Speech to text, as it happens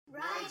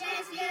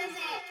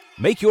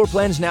Make your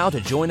plans now to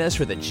join us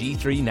for the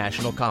G3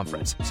 National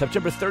Conference,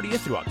 September 30th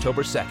through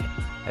October 2nd,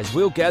 as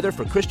we'll gather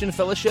for Christian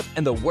fellowship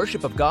and the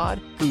worship of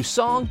God through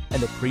song and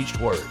the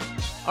preached word.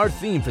 Our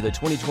theme for the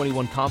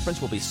 2021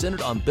 conference will be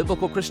centered on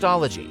biblical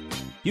Christology.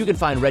 You can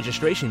find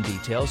registration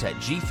details at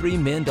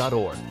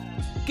g3men.org.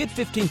 Get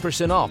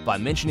 15% off by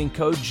mentioning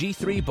code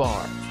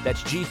G3BAR.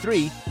 That's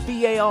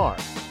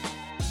G3BAR.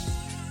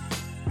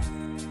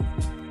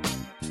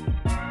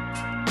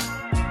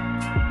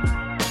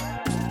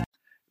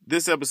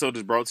 This episode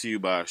is brought to you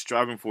by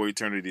Striving for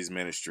Eternity's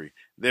ministry.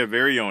 Their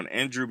very own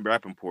Andrew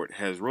Rappaport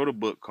has wrote a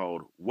book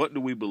called What Do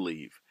We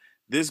Believe?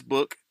 This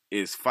book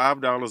is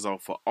 $5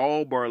 off for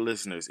all bar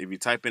listeners if you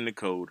type in the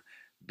code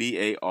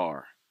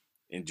BAR.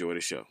 Enjoy the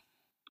show.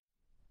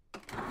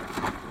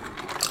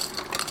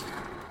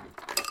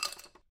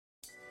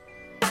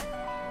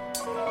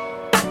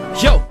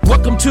 Yo,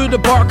 welcome to the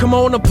bar. Come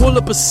on and pull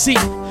up a seat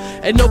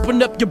and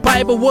open up your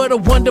Bible. What a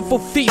wonderful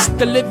feast.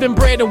 The living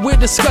bread, and we're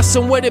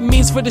discussing what it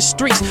means for the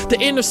streets, the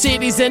inner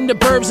cities and the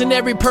burbs, and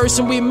every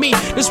person we meet.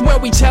 This is where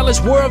we challenge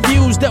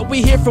worldviews that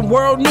we hear from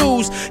world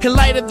news. In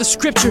light of the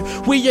scripture,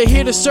 we are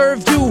here to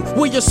serve you.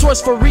 We're your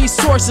source for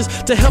resources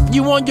to help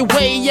you on your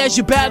way as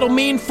you battle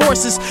mean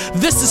forces.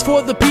 This is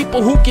for the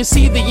people who can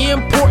see the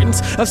importance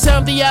of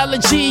sound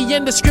theology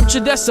and the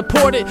scripture that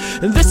support it.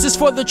 And this is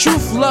for the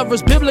truth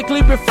lovers,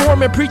 biblically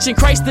reforming, preaching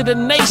Christ to the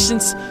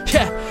nations.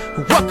 Yeah,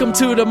 welcome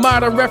to the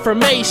modern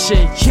Reformation.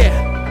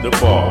 Yeah, The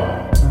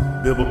Bar,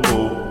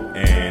 Biblical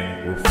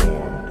and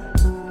Reformed.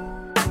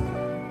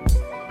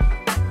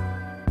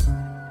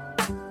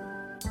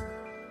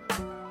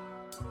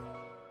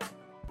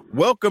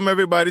 Welcome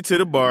everybody to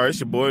The Bar. It's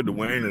your boy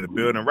Dwayne in the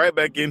building. Right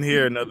back in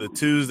here another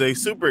Tuesday.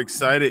 Super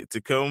excited to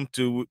come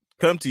to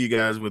you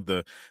guys with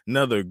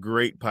another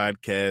great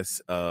podcast.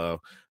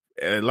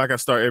 And like I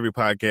start every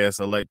podcast,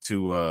 I like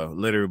to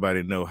let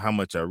everybody know how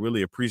much I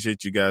really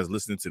appreciate you guys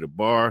listening to The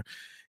Bar,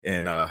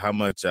 and how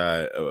much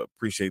I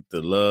appreciate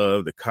the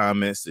love, the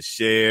comments, the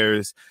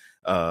shares.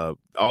 All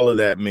of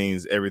that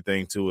means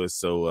everything to us.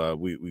 So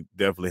we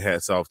definitely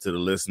hats off to the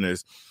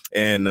listeners.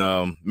 And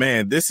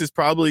man, this is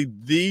probably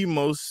the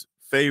most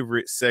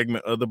favorite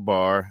segment of The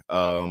Bar.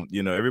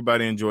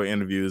 Everybody enjoy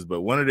interviews,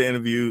 but one of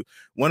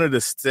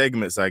the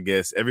segments, I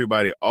guess,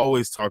 everybody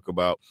always talk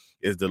about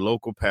is the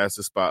local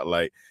pastor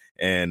spotlight.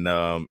 And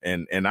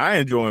I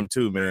enjoy them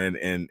too, man.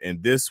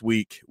 And this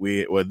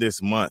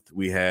month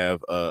we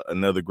have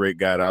another great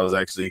guy that I was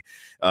actually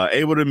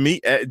able to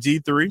meet at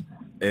G3,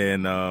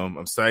 and I'm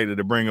excited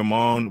to bring him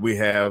on. We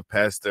have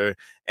Pastor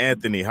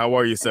Anthony. How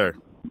are you, sir?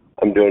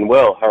 I'm doing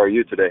well. How are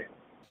you today?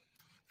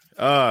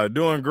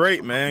 Doing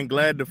great, man.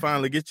 Glad to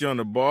finally get you on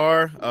The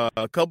Bar.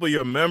 A couple of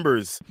your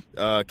members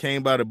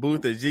came by the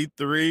booth at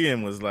G3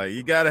 and was like,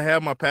 "You got to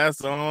have my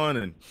pastor on,"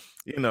 and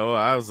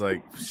I was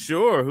like,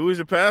 sure, who is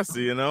your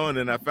pastor, and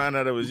then I found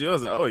out it was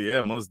yours. Oh,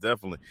 yeah, most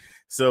definitely.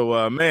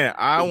 So, man,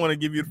 I want to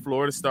give you the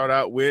floor to start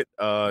out with.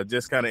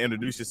 Just kind of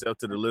introduce yourself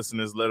to the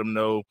listeners, let them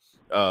know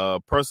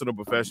personal,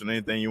 professional,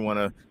 anything you want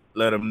to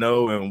let them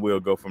know, and we'll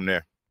go from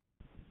there.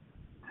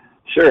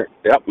 Sure.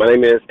 Yep. My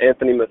name is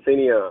Anthony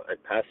Mathenia. I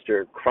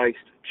pastor Christ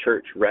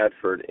Church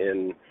Radford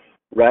in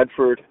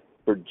Radford,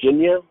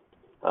 Virginia.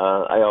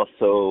 I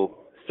also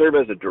serve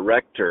as a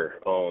director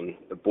on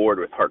the board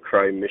with Heart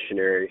Cry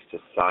Missionary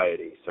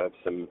Society. So I have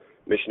some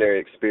missionary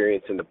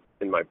experience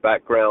in my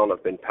background.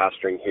 I've been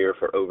pastoring here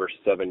for over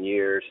 7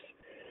 years,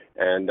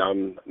 and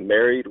I'm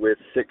married with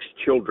 6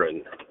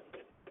 children.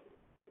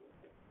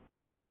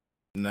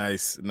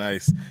 Nice.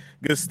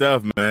 Good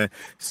stuff, man.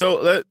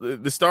 So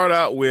to start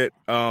out with,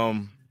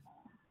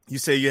 you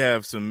say you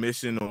have some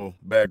missional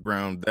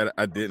background that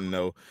I didn't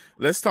know.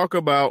 Let's talk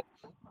about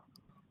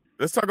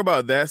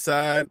that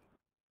side.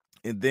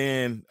 And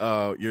then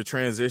you're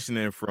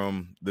transitioning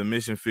from the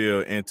mission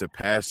field into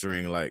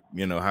pastoring, like,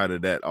 how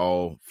did that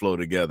all flow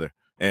together?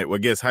 And I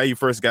guess how you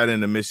first got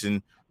into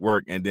mission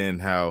work, and then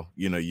how,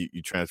 you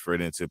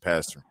transferred into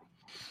pastoring.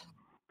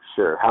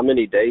 Sure. How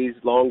many days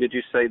long did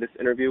you say this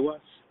interview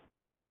was?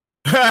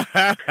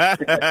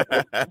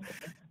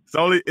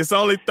 It's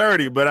only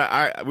 30,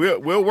 but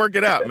we'll work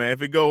it out, man.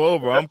 If it go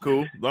over, I'm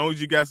cool. As long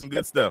as you got some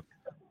good stuff.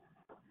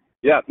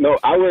 Yeah, no,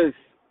 I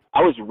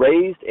was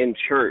raised in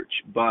church,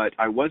 but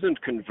I wasn't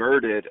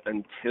converted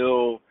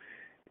until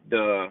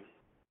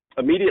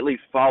immediately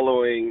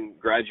following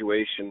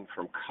graduation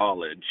from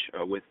college.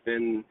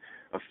 Within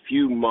a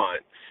few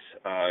months,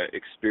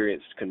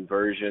 experienced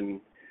conversion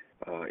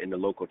in the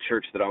local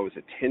church that I was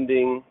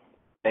attending,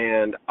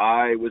 and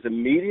I was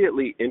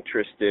immediately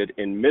interested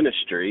in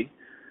ministry,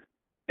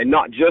 and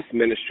not just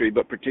ministry,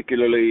 but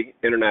particularly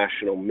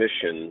international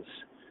missions.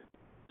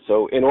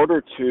 So in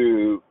order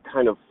to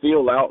kind of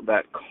feel out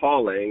that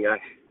calling,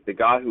 the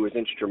guy who was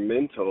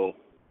instrumental,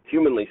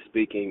 humanly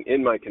speaking,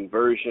 in my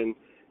conversion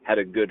had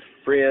a good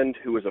friend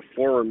who was a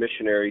former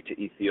missionary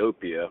to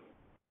Ethiopia,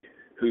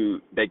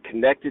 who they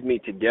connected me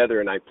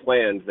together, and I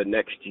planned the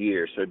next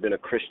year. So I'd been a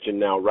Christian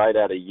now right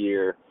at a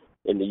year.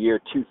 In the year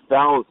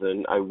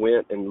 2000, I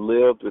went and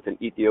lived with an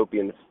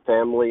Ethiopian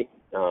family,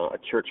 a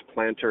church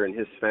planter and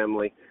his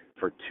family,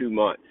 for 2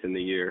 months in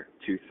the year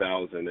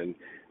 2000, and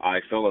I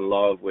fell in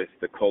love with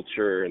the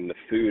culture and the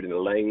food and the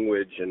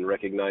language and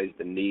recognized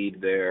the need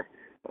there.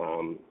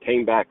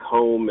 Came back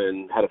home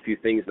and had a few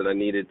things that I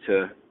needed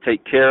to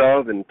take care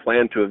of and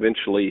planned to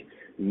eventually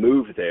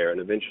move there, and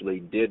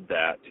eventually did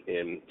that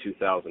in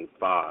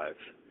 2005.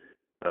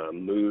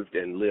 Moved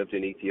and lived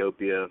in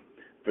Ethiopia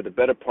for the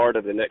better part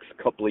of the next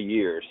couple of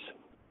years.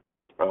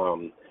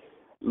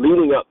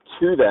 Leading up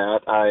to that,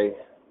 I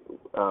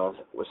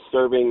was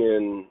serving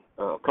in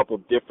a couple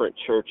different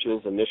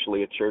churches,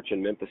 initially a church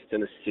in Memphis,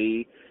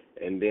 Tennessee,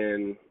 and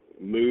then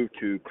moved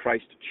to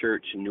Christ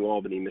Church in New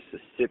Albany,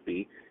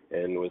 Mississippi,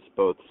 and was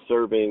both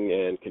serving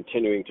and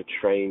continuing to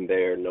train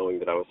there, knowing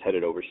that I was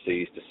headed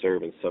overseas to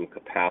serve in some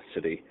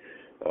capacity.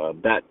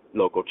 That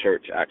local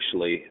church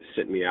actually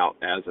sent me out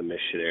as a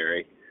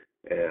missionary,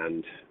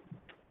 and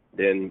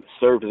then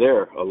served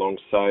there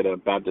alongside a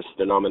Baptist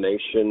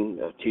denomination,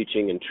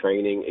 teaching and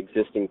training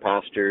existing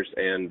pastors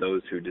and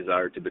those who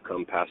desired to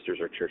become pastors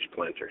or church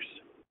planters.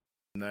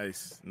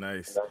 Nice.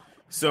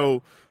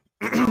 So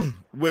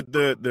with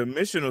the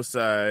missional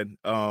side,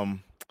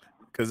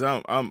 because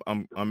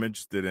I'm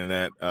interested in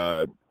that.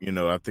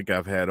 I think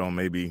I've had on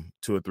maybe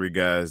 2 or 3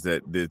 guys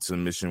that did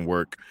some mission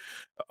work.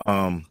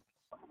 On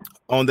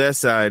that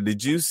side,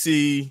 did you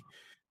see,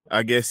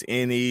 I guess,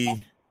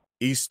 any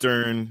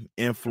Eastern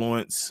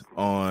influence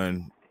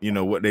on,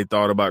 what they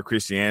thought about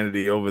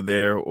Christianity over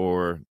there,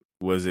 or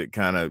was it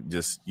kind of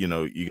just,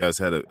 you guys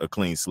had a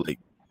clean slate?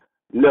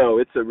 No,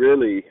 it's a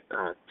really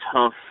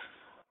tough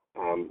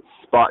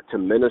spot to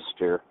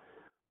minister.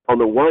 On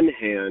the one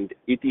hand,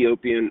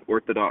 Ethiopian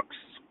Orthodox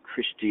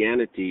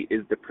Christianity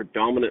is the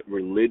predominant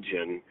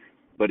religion,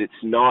 but it's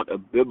not a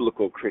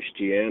biblical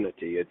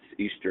Christianity. It's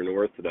Eastern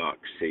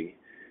Orthodoxy.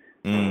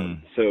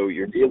 So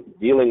you're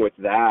dealing with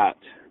that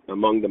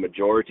among the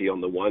majority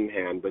on the one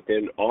hand, but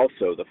then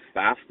also the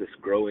fastest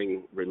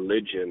growing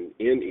religion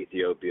in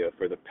Ethiopia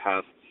for the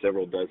past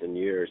several dozen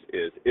years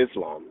is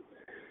Islam.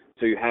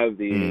 So you have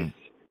these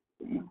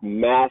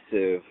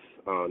massive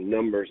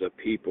numbers of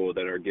people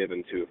that are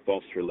given to a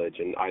false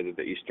religion, either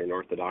the Eastern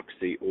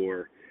Orthodoxy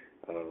or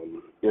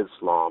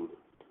Islam.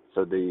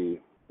 So the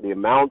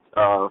amount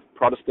of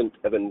Protestant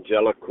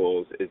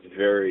evangelicals is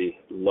very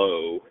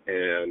low,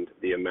 and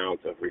the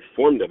amount of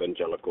Reformed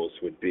evangelicals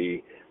would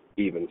be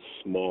even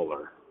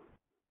smaller,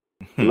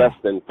 less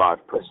than 5%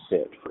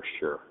 for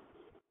sure.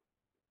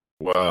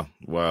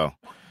 Wow.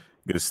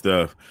 Good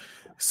stuff.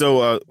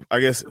 So I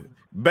guess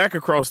back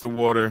across the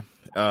water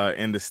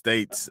in the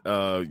States,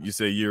 you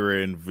say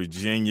you're in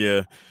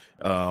Virginia.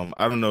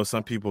 I don't know,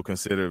 some people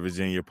consider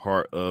Virginia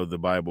part of the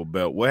Bible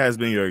Belt. What has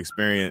been your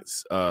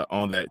experience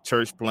on that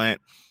church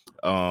plant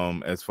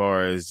as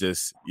far as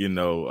just,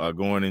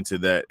 going into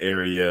that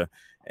area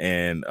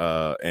and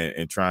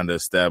trying to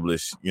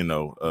establish,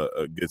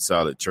 a good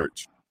solid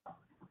church?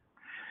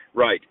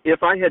 Right.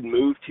 If I had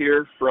moved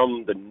here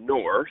from the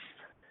north,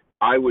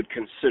 I would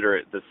consider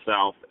it the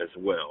South as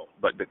well.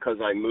 But because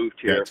I moved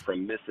here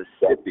from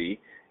Mississippi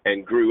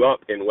and grew up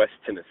in West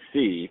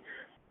Tennessee,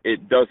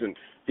 it doesn't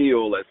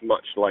feel as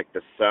much like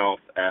the South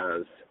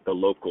as the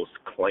locals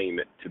claim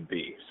it to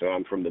be. So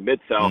I'm from the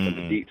Mid-South and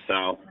the Deep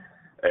South,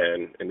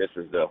 and this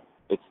is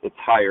it's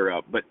higher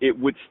up. But it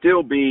would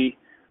still be,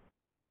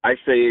 I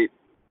say,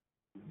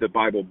 the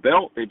Bible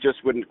Belt. It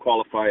just wouldn't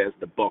qualify as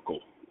the buckle,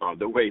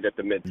 the way that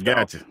the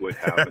Mid-South would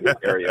have in the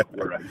area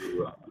where I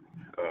grew up.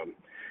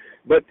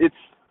 But it's,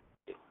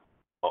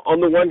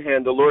 on the one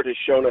hand, the Lord has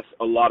shown us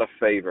a lot of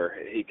favor.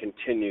 He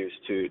continues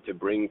to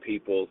bring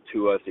people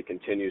to us. He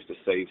continues to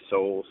save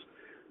souls.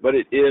 But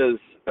it is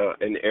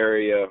an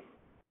area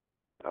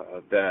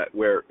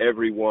where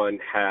everyone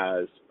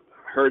has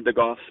heard the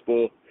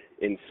gospel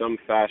in some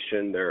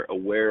fashion. They're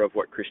aware of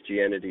what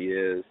Christianity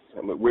is.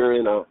 I mean,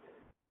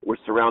 we're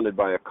surrounded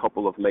by a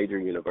couple of major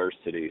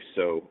universities,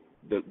 so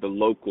the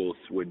locals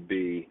would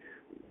be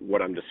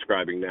what I'm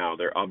describing now.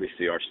 There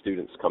obviously are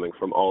students coming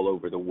from all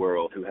over the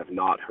world who have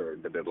not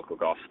heard the biblical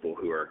gospel,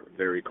 who are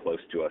very close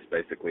to us,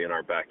 basically in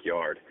our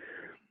backyard.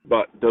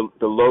 But the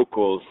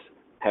locals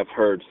have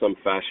heard some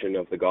fashion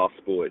of the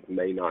gospel. It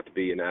may not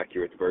be an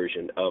accurate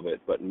version of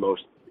it, but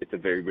it's a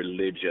very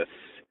religious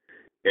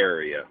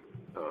area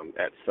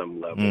at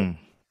some level.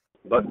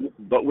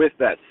 But with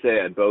that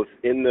said, both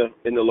in the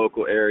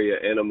local area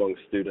and among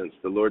students,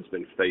 the Lord's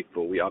been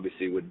faithful. We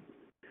obviously would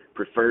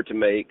prefer to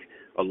make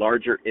a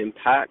larger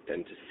impact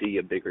and to see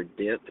a bigger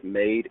dent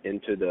made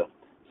into the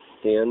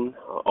sin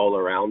all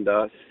around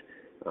us.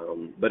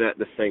 But at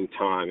the same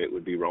time, it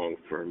would be wrong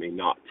for me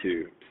not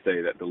to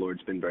say that the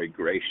Lord's been very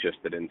gracious,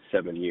 that in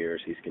 7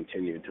 years He's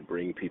continued to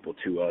bring people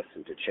to us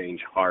and to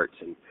change hearts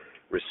and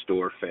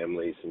restore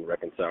families and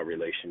reconcile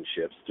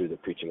relationships through the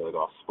preaching of the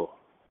gospel.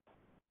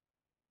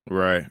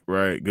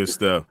 Right. Good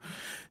stuff.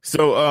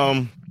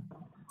 So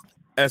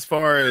as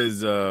far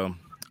as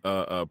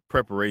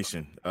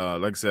preparation,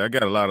 like I said, I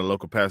got a lot of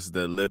local pastors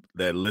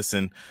that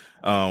listen.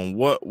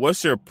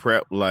 What's your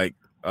prep like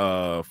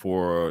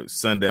for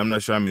Sunday? I'm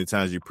not sure how many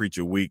times you preach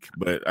a week,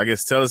 but I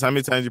guess tell us how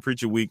many times you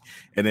preach a week,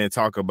 and then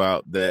talk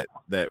about that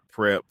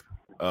prep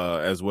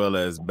as well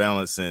as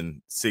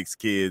balancing 6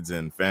 kids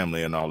and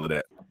family and all of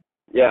that?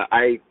 Yeah,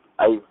 I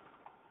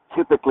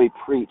typically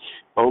preach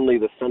only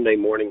the Sunday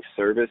morning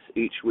service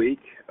each week.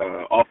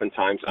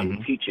 Oftentimes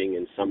I'm teaching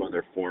in some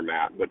other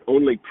format, but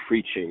only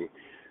preaching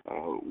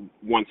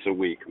once a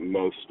week,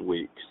 most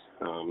weeks.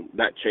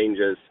 That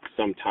changes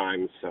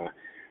sometimes.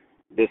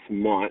 This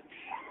month,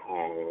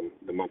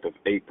 the month of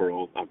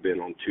April, I've been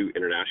on 2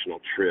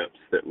 international trips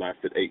that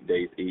lasted 8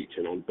 days each,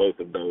 and on both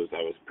of those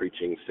I was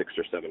preaching 6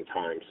 or 7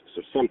 times.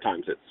 So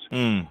sometimes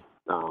it's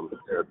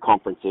there are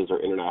conferences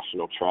or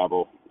international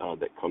travel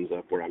that comes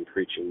up where I'm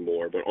preaching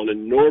more. But on a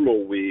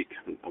normal week,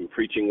 I'm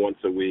preaching once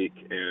a week,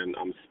 and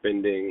I'm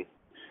spending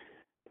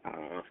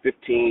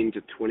 15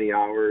 to 20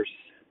 hours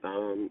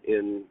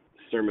in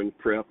sermon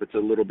prep. It's a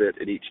little bit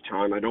at each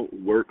time. I don't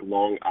work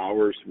long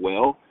hours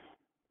well,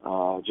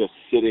 just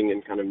sitting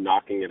and kind of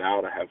knocking it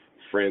out. I have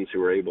friends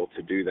who are able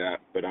to do that,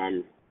 but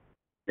I'm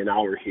an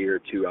hour here,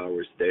 2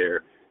 hours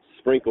there,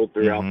 sprinkled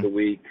throughout the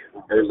week,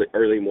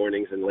 early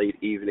mornings and late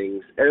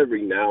evenings,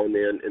 every now and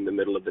then in the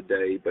middle of the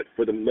day. But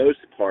for the most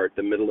part,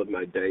 the middle of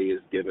my day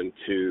is given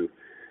to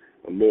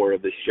more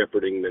of the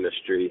shepherding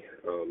ministry,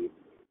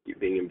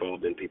 being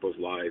involved in people's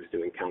lives,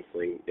 doing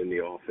counseling in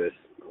the office,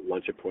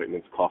 lunch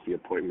appointments, coffee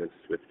appointments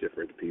with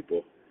different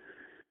people.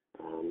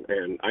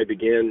 And I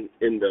begin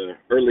in the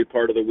early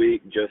part of the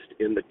week just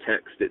in the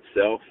text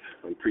itself.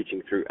 I'm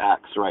preaching through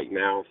Acts right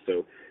now,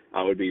 so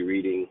I would be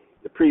reading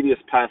the previous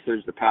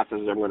passage, the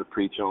passages I'm going to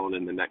preach on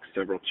in the next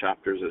several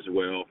chapters as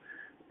well,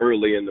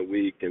 early in the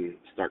week, and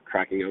start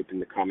cracking open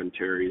the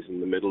commentaries in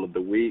the middle of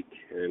the week.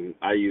 And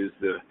I use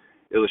the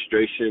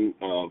illustration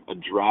of a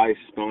dry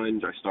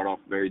sponge. I start off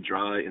very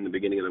dry in the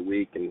beginning of the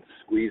week and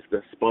squeeze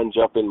the sponge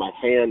up in my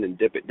hand and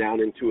dip it down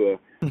into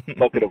a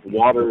bucket of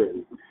water.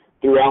 And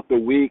throughout the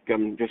week,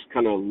 I'm just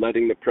kind of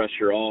letting the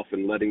pressure off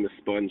and letting the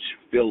sponge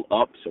fill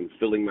up. So I'm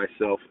filling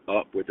myself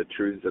up with the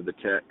truths of the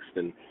text.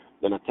 And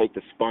then I take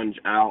the sponge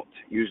out,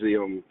 usually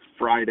on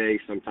Friday.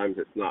 Sometimes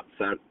it's not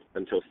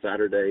until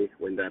Saturday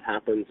when that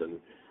happens, and,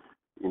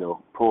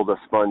 pull the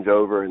sponge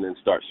over and then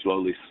start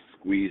slowly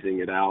squeezing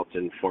it out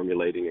and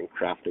formulating and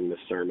crafting the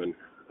sermon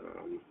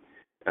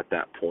at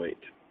that point.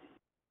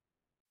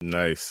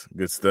 Nice.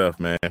 Good stuff,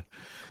 man.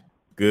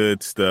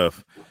 Good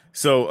stuff.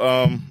 So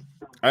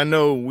I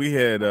know we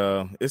had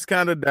it's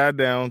kind of died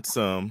down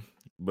some,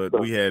 but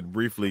we had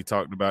briefly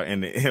talked about in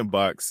the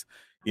inbox,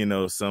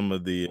 some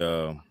of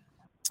the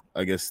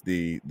I guess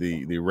the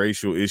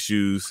racial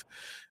issues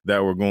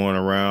that were going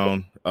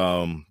around.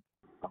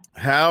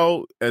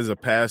 How, as a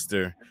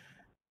pastor,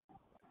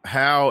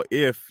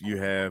 if you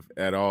have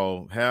at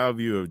all, how have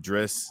you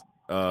addressed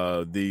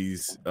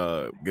these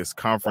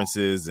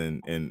conferences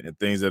and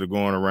things that are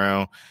going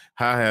around?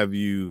 How have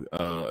you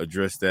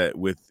addressed that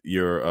with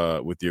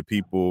your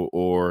people,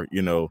 or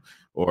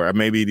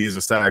maybe these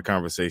are side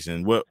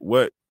conversations?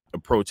 What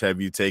approach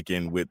have you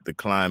taken with the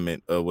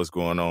climate of what's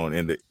going on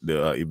in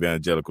the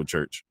evangelical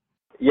church?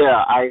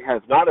 Yeah, I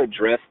have not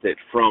addressed it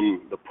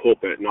from the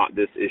pulpit, not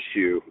this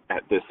issue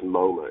at this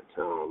moment.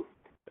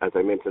 As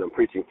I mentioned, I'm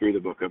preaching through the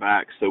book of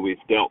Acts, so we've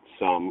dealt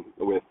some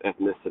with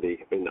ethnicity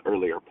in the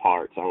earlier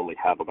parts. I only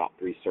have about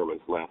 3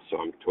 sermons left, so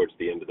I'm towards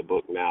the end of the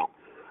book now.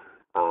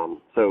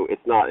 So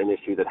it's not an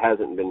issue that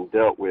hasn't been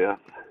dealt with.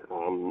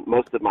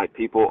 Most of my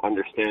people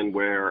understand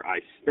where I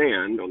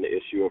stand on the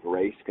issue of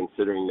race,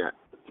 considering that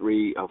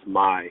 3 of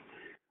my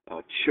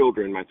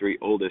children, my 3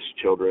 oldest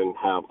children,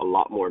 have a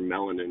lot more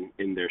melanin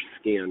in their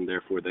skin.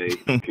 Therefore, they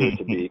appear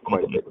to be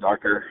quite a bit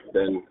darker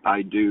than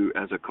I do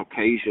as a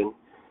Caucasian.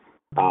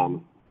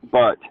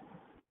 But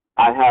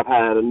I have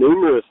had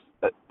numerous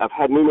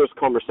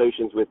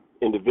conversations with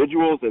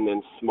individuals and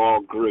then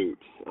small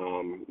groups,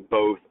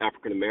 both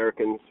African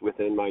Americans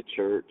within my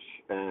church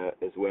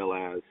as well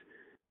as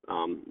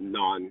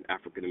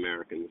non-African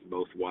Americans,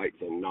 both whites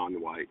and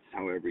non-whites,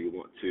 however you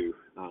want to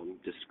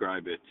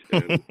describe it.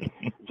 And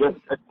just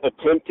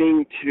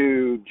attempting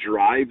to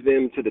drive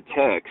them to the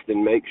text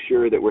and make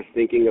sure that we're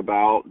thinking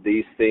about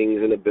these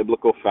things in a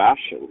biblical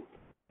fashion.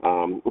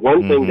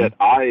 One thing that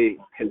I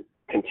can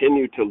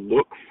continue to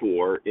look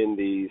for in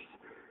these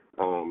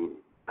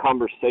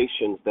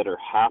conversations that are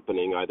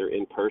happening either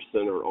in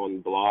person or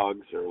on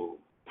blogs or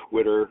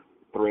Twitter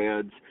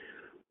threads,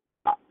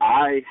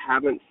 I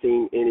haven't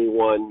seen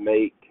anyone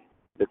make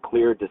the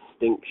clear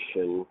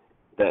distinction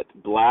that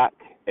black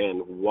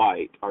and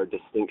white are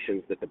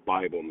distinctions that the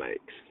Bible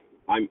makes.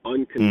 I'm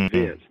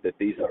unconvinced that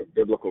these are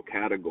biblical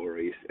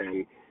categories,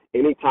 and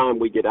anytime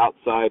we get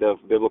outside of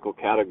biblical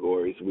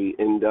categories, we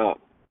end up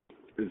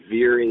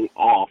veering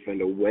off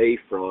and away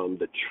from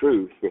the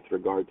truth with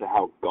regard to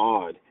how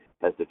God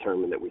has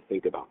determined that we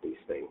think about these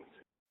things.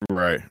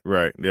 Right.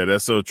 Yeah,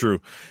 that's so true.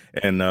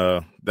 And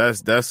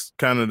that's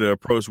kind of the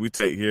approach we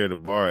take here at the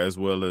bar, as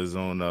well as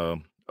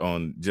on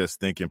on Just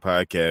Thinking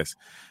podcast.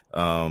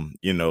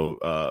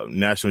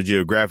 National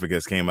Geographic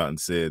has came out and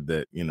said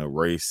that,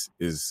 race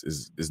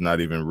is not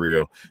even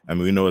real. I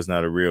mean, we know it's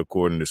not a real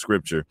according to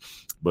scripture,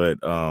 but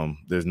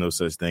there's no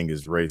such thing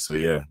as race. So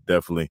yeah,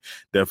 definitely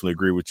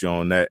agree with you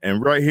on that.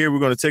 And right here, we're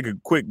going to take a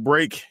quick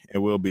break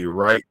and we'll be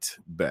right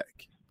back.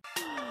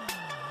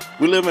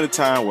 We live in a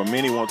time where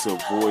many want to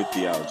avoid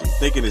theology,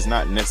 thinking it's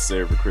not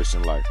necessary for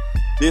Christian life.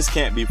 This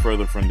can't be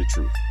further from the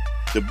truth.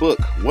 The book,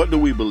 What Do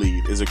We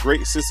Believe, is a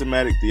great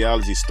systematic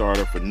theology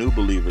starter for new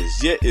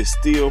believers, yet is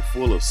still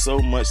full of so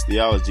much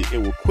theology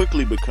it will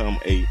quickly become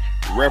a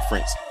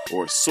reference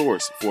or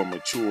source for a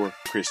mature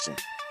Christian.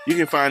 You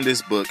can find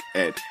this book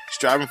at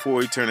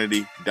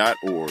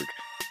strivingforeternity.org.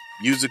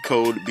 Use the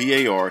code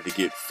BAR to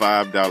get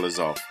 $5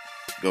 off.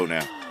 Go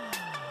now.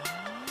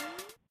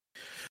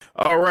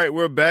 All right,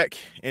 we're back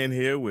in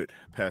here with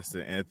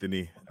Pastor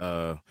Anthony,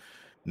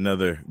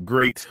 another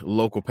great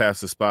local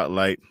pastor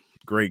spotlight.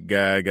 Great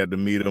guy. Got to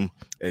meet him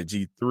at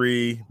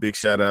G3. Big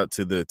shout out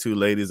to the two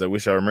ladies. I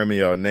wish I remember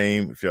y'all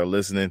name. If y'all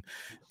listening,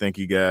 thank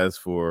you guys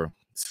for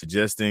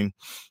suggesting,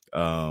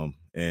 and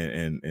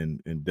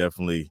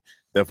definitely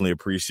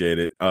appreciate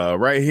it.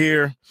 Right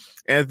here,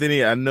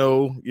 Anthony, I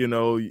know,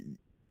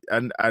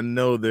 I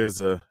know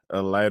there's a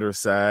lighter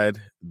side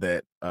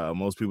that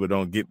most people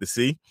don't get to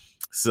see.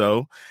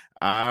 So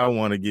I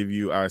want to give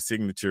you our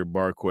signature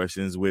bar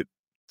questions, which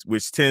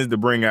tends to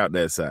bring out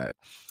that side.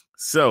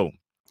 So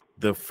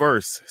the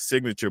first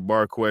signature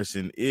bar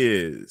question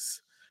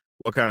is,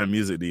 what kind of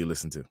music do you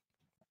listen to?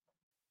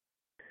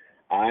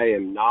 I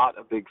am not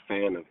a big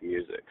fan of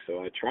music,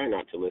 so I try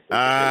not to listen to it.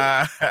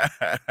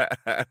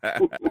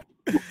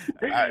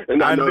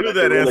 I knew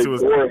that answer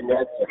was boring.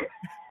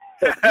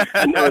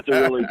 I know it's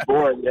a really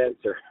boring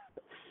answer.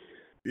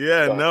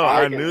 Yeah, but no,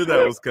 I knew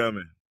that was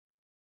coming.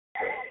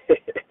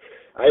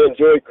 I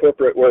enjoy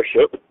corporate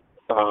worship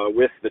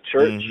with the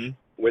church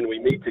when we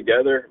meet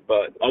together,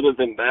 but other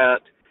than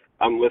that,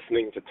 I'm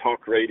listening to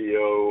talk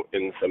radio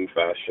in some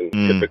fashion,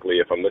 typically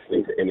if I'm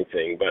listening to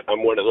anything, but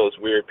I'm one of those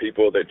weird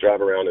people that drive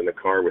around in the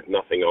car with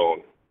nothing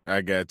on.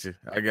 I got you.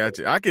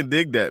 I can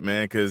dig that,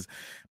 man, because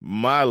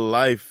my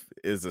life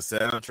is a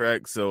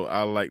soundtrack, so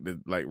I like to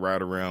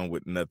ride around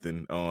with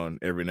nothing on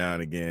every now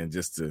and again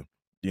just to,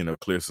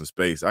 clear some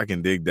space. I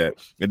can dig that.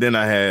 And then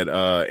I had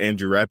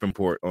Andrew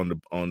Rappaport on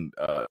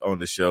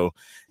the show,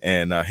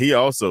 and he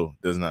also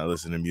does not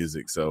listen to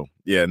music. So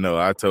yeah, no,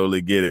 I totally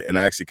get it. And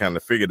I actually kind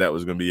of figured that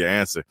was going to be your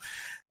answer.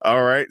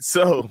 All right.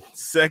 So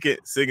second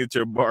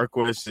signature bar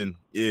question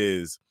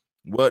is,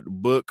 what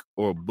book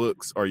or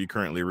books are you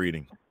currently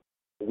reading?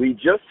 We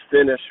just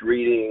finished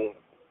reading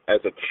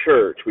as a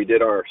church. We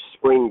did our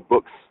spring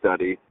book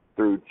study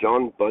through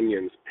John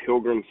Bunyan's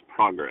Pilgrim's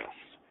Progress.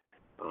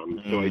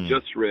 So I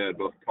just read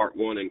both part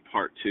 1 and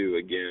part 2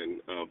 again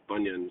of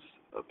Bunyan's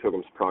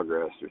Pilgrim's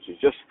Progress, which is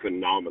just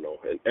phenomenal.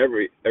 And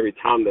every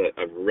time that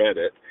I've read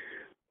it,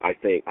 I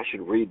think I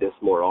should read this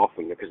more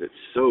often because it's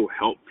so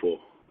helpful.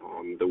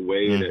 The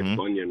way that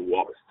Bunyan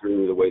walks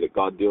through, the way that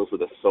God deals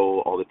with the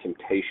soul, all the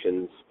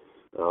temptations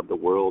of the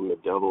world and the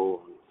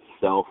devil,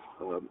 self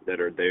that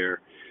are there.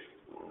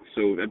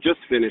 So I've just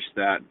finished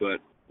that,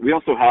 but we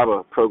also have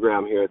a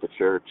program here at the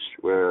church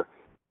where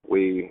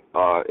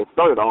it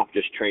started off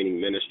just training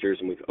ministers,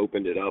 and we've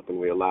opened it up and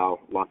we allow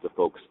lots of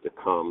folks to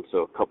come. So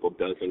a couple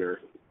dozen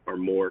or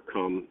more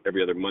come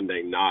every other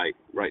Monday night.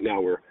 Right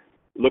now we're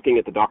looking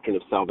at the doctrine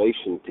of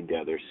salvation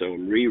together. So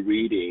I'm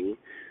rereading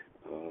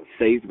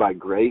Saved by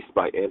Grace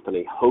by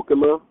Anthony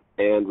Hoekema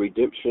and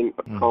Redemption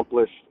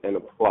Accomplished and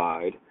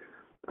Applied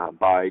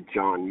by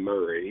John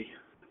Murray,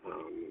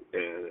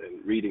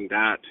 and reading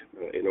that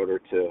in order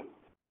to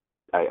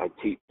I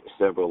teach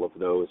several of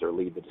those or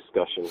lead the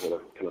discussions in a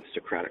kind of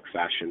Socratic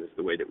fashion is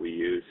the way that we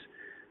use.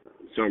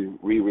 So I'm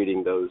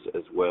rereading those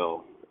as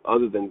well.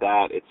 Other than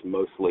that, it's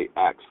mostly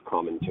Acts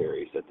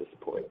commentaries at this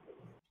point.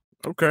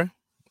 Okay,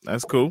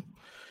 that's cool.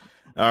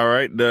 All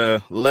right,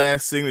 the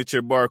last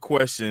signature bar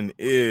question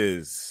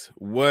is,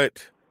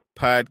 what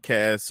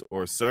podcasts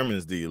or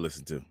sermons do you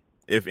listen to,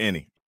 if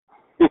any?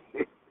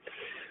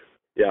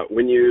 Yeah,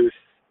 when you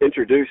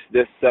introduced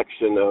this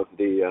section of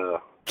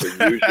the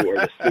usual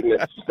or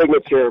the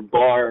signature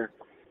bar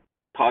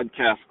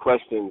podcast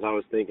questions, I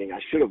was thinking I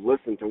should have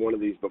listened to one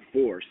of these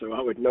before so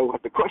I would know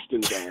what the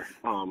questions are.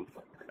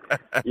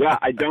 Yeah,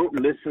 I don't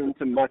listen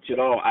to much at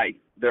all.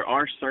 There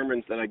are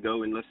sermons that I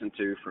go and listen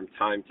to from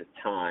time to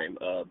time.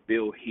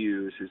 Bill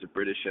Hughes, who's a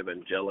British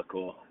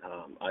evangelical,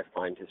 I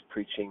find his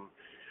preaching,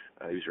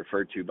 he was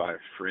referred to by a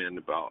friend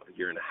about a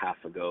year and a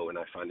half ago, and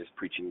I find his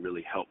preaching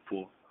really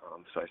helpful.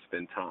 So I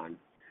spend time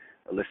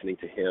listening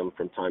to him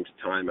from time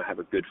to time. I have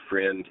a good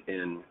friend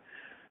in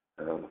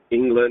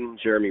England,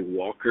 Jeremy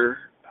Walker.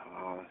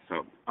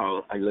 So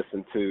I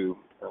listen to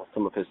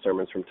some of his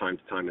sermons from time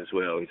to time as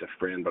well. He's a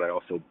friend, but I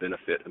also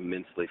benefit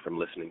immensely from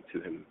listening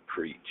to him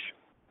preach.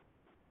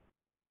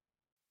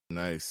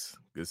 Nice.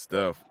 Good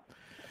stuff.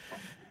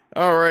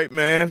 All right,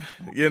 man.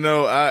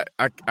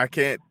 I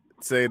can't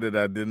say that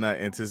I did not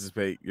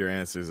anticipate your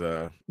answers.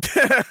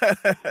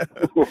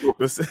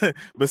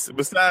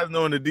 Besides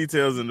knowing the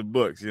details in the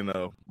books,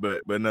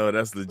 but no,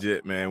 that's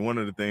legit, man. One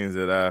of the things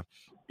that I,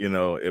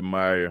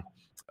 admire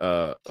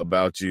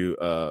about you,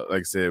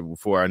 like I said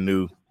before, I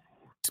knew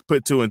to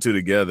put two and two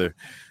together,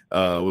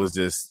 was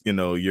just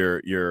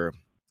your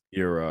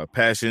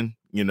passion,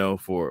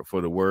 for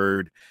the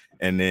word,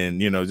 and then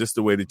just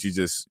the way that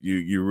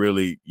you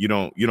really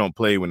don't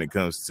play when it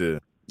comes to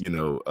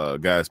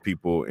God's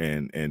people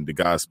and the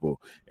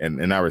gospel,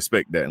 and I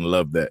respect that and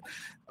love that.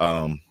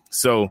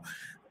 So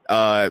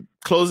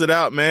close it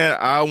out, man.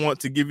 I want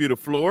to give you the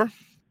floor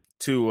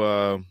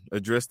to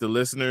address the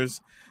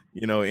listeners.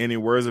 Any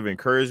words of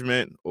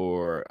encouragement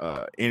or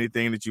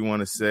anything that you want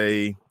to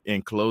say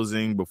in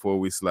closing before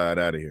we slide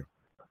out of here.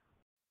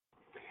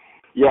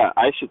 Yeah,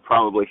 I should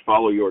probably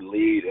follow your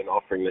lead in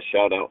offering the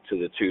shout out to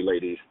the two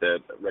ladies that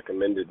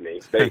recommended me.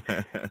 It's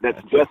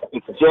Jess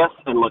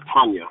and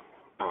Mathenia,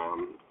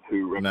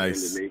 who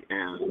recommended me,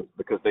 and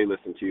because they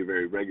listen to you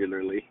very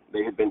regularly,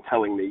 they had been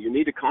telling me, you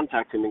need to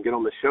contact him and get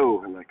on the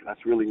show. And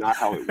that's really not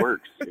how it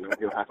works.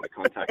 He'll have to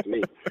contact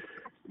me.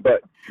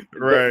 But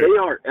right.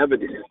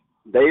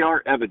 They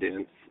are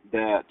evidence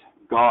that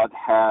God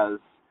has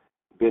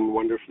been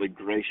wonderfully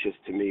gracious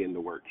to me in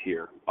the work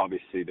here.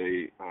 Obviously,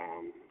 they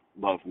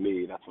love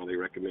me. That's why they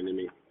recommended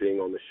me being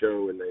on the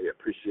show, and they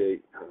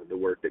appreciate the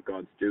work that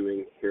God's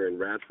doing here in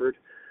Radford.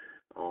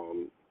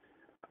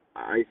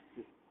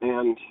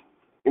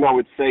 I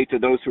would say to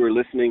those who are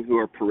listening who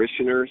are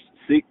parishioners,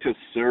 seek to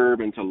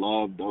serve and to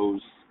love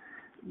those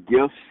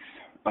gifts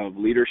of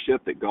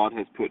leadership that God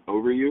has put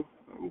over you.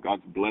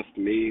 God's blessed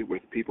me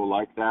with people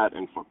like that,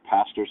 and for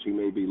pastors who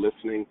may be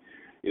listening,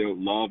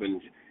 love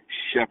and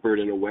shepherd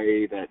in a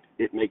way that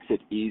it makes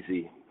it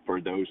easy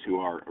for those who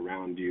are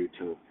around you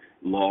to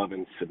love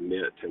and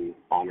submit and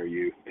honor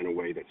you in a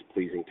way that's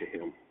pleasing to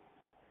Him.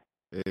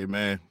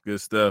 Amen.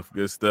 Good stuff.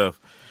 Good stuff.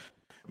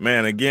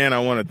 Man, again, I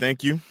want to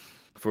thank you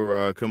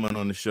for coming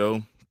on the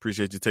show.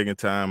 Appreciate you taking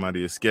time out of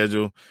your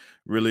schedule.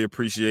 Really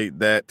appreciate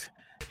that.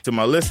 To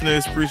my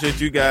listeners, appreciate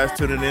you guys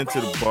tuning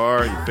into The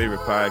Bar, your favorite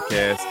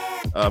podcast.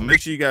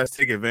 Make sure you guys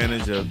take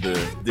advantage of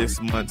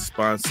this month's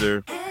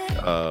sponsor,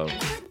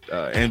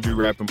 Andrew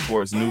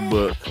Rappaport's new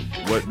book,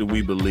 What Do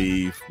We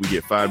Believe? We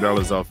get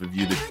 $5 off if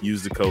you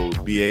use the code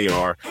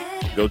BAR.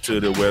 Go to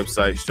the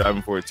website,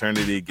 Striving for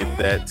Eternity. Get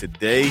that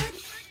today.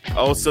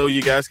 Also,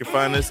 you guys can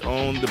find us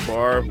on the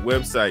Bar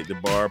website,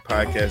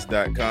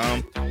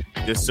 thebarpodcast.com.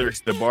 Just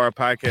search The Bar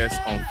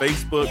Podcast on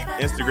Facebook,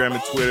 Instagram,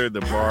 and Twitter,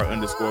 The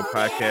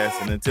Bar_podcast.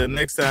 And until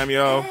next time,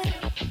 y'all.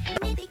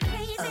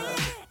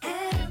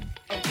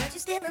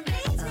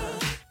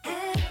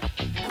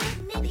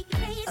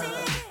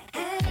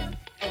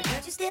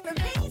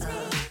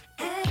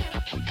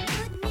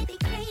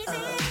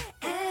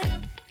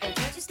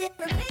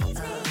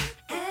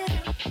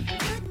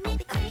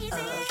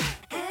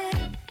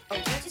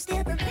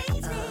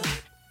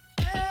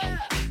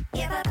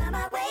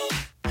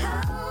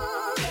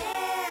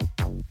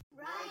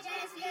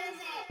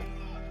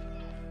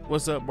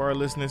 What's up, Bar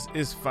listeners?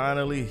 It's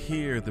finally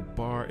here, the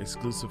Bar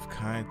exclusive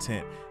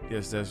content.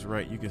 Yes, that's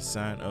right. You can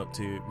sign up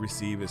to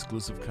receive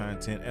exclusive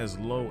content as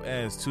low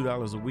as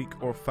 $2 a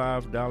week or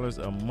 $5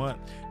 a month,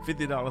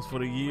 $50 for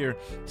the year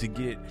to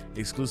get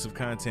exclusive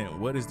content.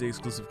 What is the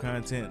exclusive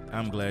content?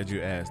 I'm glad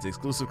you asked. The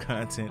exclusive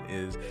content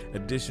is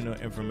additional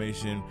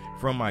information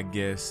from my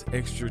guests,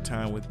 extra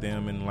time with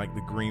them in like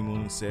the green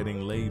moon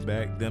setting, laid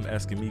back, them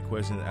asking me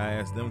questions, I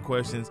ask them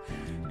questions,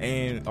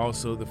 and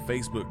also the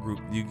Facebook group.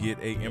 You get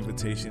an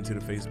invitation to the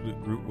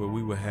Facebook group where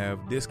we will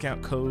have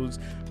discount codes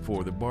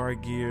for the bar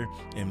gear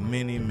and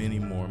many, many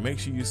more. Make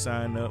sure you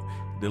sign up.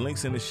 The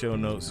link's in the show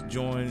notes.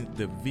 Join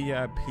the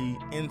VIP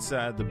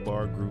inside the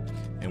bar group,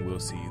 and we'll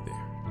see you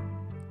there.